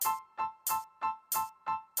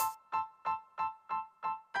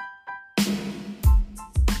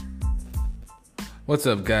What's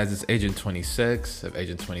up, guys? It's Agent 26 of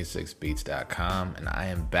Agent26Beats.com, and I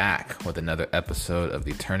am back with another episode of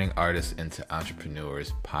the Turning Artists into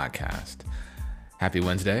Entrepreneurs podcast. Happy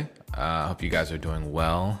Wednesday. I hope you guys are doing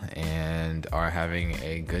well and are having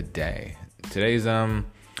a good day. Today's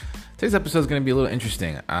episode is going to be a little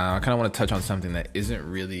interesting. I kind of want to touch on something that isn't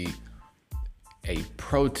really a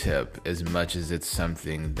pro tip as much as it's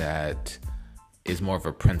something that is more of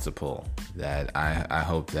a principle that I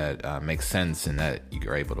hope that makes sense and that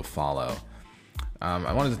you're able to follow.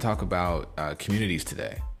 I wanted to talk about communities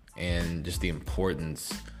today and just the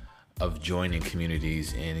importance of joining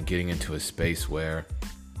communities and getting into a space where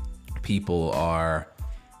people are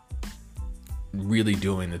really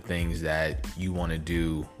doing the things that you want to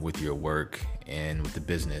do with your work and with the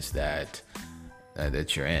business that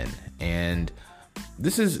you're in. And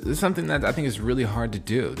this is something that I think is really hard to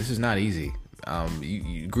do. This is not easy.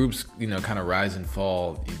 Groups, kind of rise and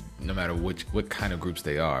fall, no matter what kind of groups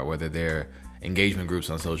they are, whether they're engagement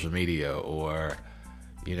groups on social media or,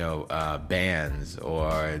 bands,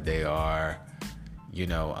 or they are,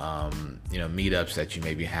 meetups that you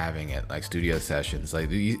may be having at like studio sessions. Like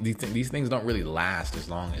these things don't really last as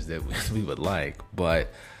long as that we would like,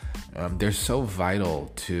 but they're so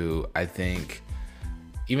vital to, I think,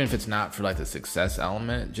 even if it's not for like the success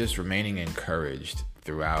element, just remaining encouraged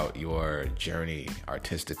throughout your journey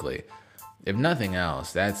artistically. If nothing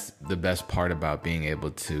else, that's the best part about being able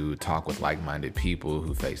to talk with like-minded people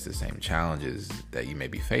who face the same challenges that you may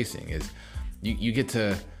be facing, is you get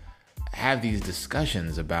to have these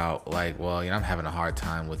discussions about like, well, I'm having a hard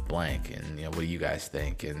time with blank, and what do you guys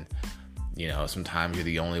think? And sometimes you're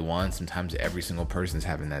the only one, sometimes every single person's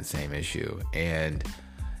having that same issue. And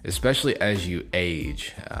especially as you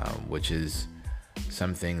age, which is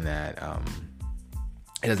something that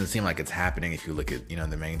it doesn't seem like it's happening if you look at,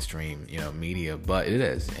 the mainstream, media, but it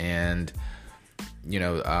is. And,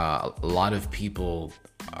 a lot of people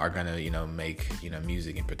are going to, make,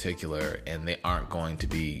 music in particular, and they aren't going to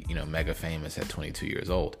be, mega famous at 22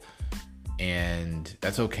 years old. And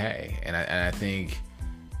that's okay. And I think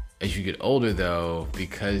as you get older, though,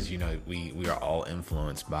 because, we are all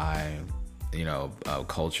influenced by,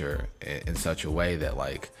 culture in such a way that,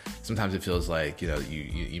 like, sometimes it feels like,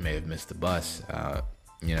 you may have missed the bus,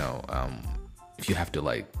 if you have to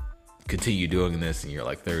like continue doing this and you're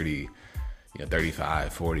like 30,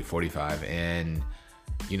 35, 40, 45, and,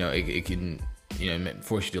 it can,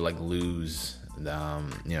 force you to like lose,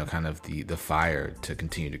 kind of the fire to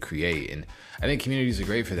continue to create. And I think communities are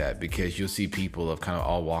great for that, because you'll see people of kind of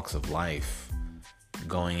all walks of life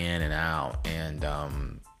going in and out and,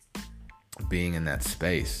 being in that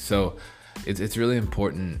space. So it's really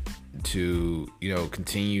important to,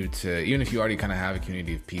 continue to, even if you already kind of have a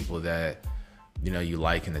community of people that, you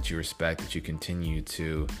like and that you respect, that you continue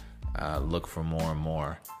to look for more and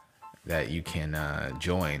more that you can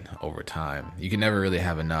join over time. You can never really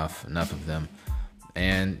have enough of them.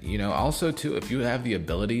 And, also too, if you have the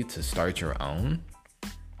ability to start your own,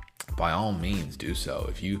 by all means do so.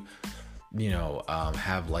 If you,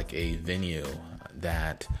 have like a venue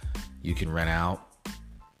that you can rent out,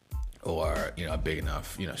 or a big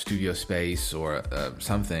enough studio space or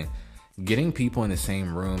something, getting people in the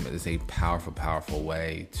same room is a powerful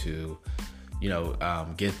way to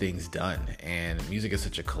get things done. And music is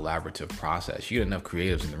such a collaborative process. You get enough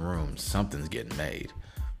creatives in the room, something's getting made.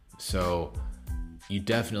 So you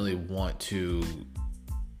definitely want to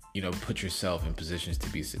put yourself in positions to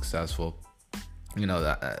be successful.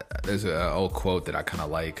 There's an old quote that I kind of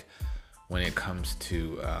like when it comes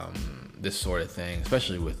to this sort of thing,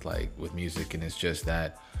 especially with music, and it's just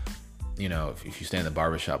that, if you stay in the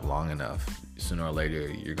barbershop long enough, sooner or later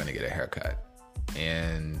you're going to get a haircut.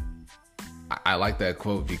 And I like that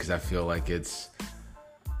quote because I feel like it's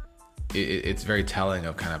very telling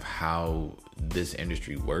of kind of how this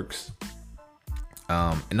industry works.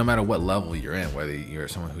 And no matter what level you're in, whether you're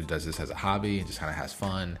someone who does this as a hobby and just kind of has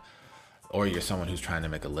fun, or you're someone who's trying to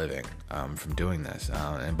make a living from doing this.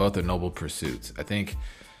 And both are noble pursuits. I think,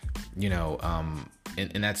 in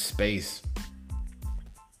that space,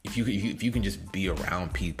 if you can just be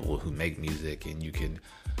around people who make music, and you can,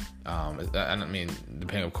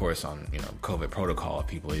 depending of course on, COVID protocol, if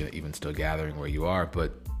people are even still gathering where you are,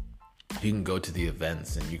 but you can go to the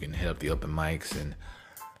events and you can hit up the open mics, and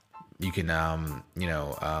you can,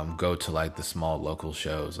 go to like the small local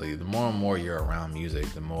shows. Like, the more and more you're around music,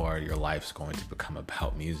 the more your life's going to become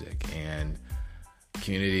about music. And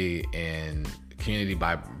community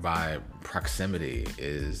by proximity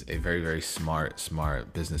is a very, very smart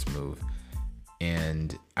business move.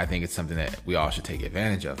 And I think it's something that we all should take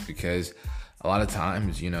advantage of, because a lot of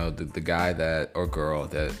times, the guy that or girl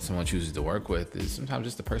that someone chooses to work with is sometimes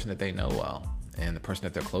just the person that they know well and the person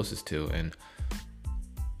that they're closest to. And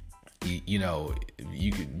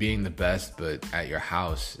you could being the best, but at your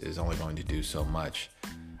house is only going to do so much,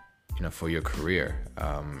 for your career.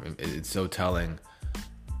 It's so telling,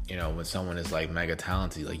 when someone is like mega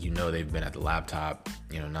talented, like, they've been at the laptop,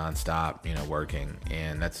 nonstop, working,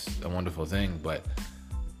 and that's a wonderful thing. But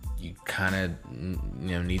you kind of,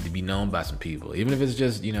 need to be known by some people, even if it's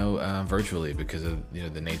just, virtually, because of,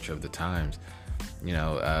 the nature of the times.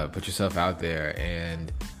 Put yourself out there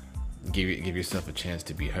and give yourself a chance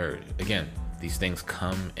to be heard. Again, these things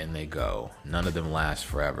come and they go. None of them last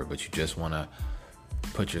forever, but you just want to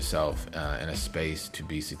put yourself in a space to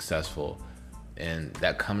be successful. And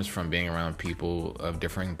that comes from being around people of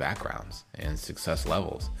differing backgrounds and success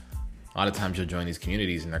levels. A lot of times you'll join these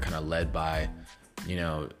communities and they're kind of led by,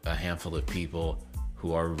 a handful of people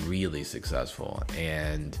who are really successful.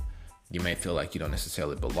 And you may feel like you don't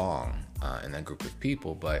necessarily belong in that group of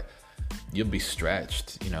people, but you'll be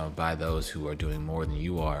stretched, by those who are doing more than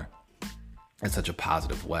you are in such a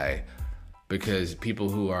positive way, because people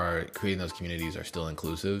who are creating those communities are still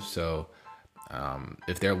inclusive. So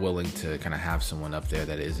if they're willing to kind of have someone up there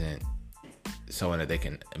that isn't someone that they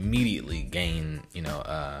can immediately gain,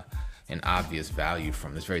 an obvious value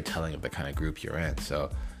from, it's very telling of the kind of group you're in. So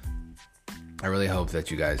I really hope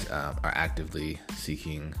that you guys are actively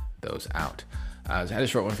seeking those out. I had a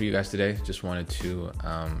short one for you guys today. Just wanted to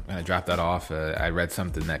kind of drop that off. I read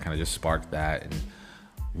something that kind of just sparked that and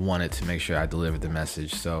wanted to make sure I delivered the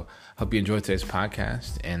message. So hope you enjoyed today's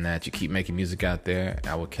podcast and that you keep making music out there.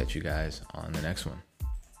 I will catch you guys on the next one.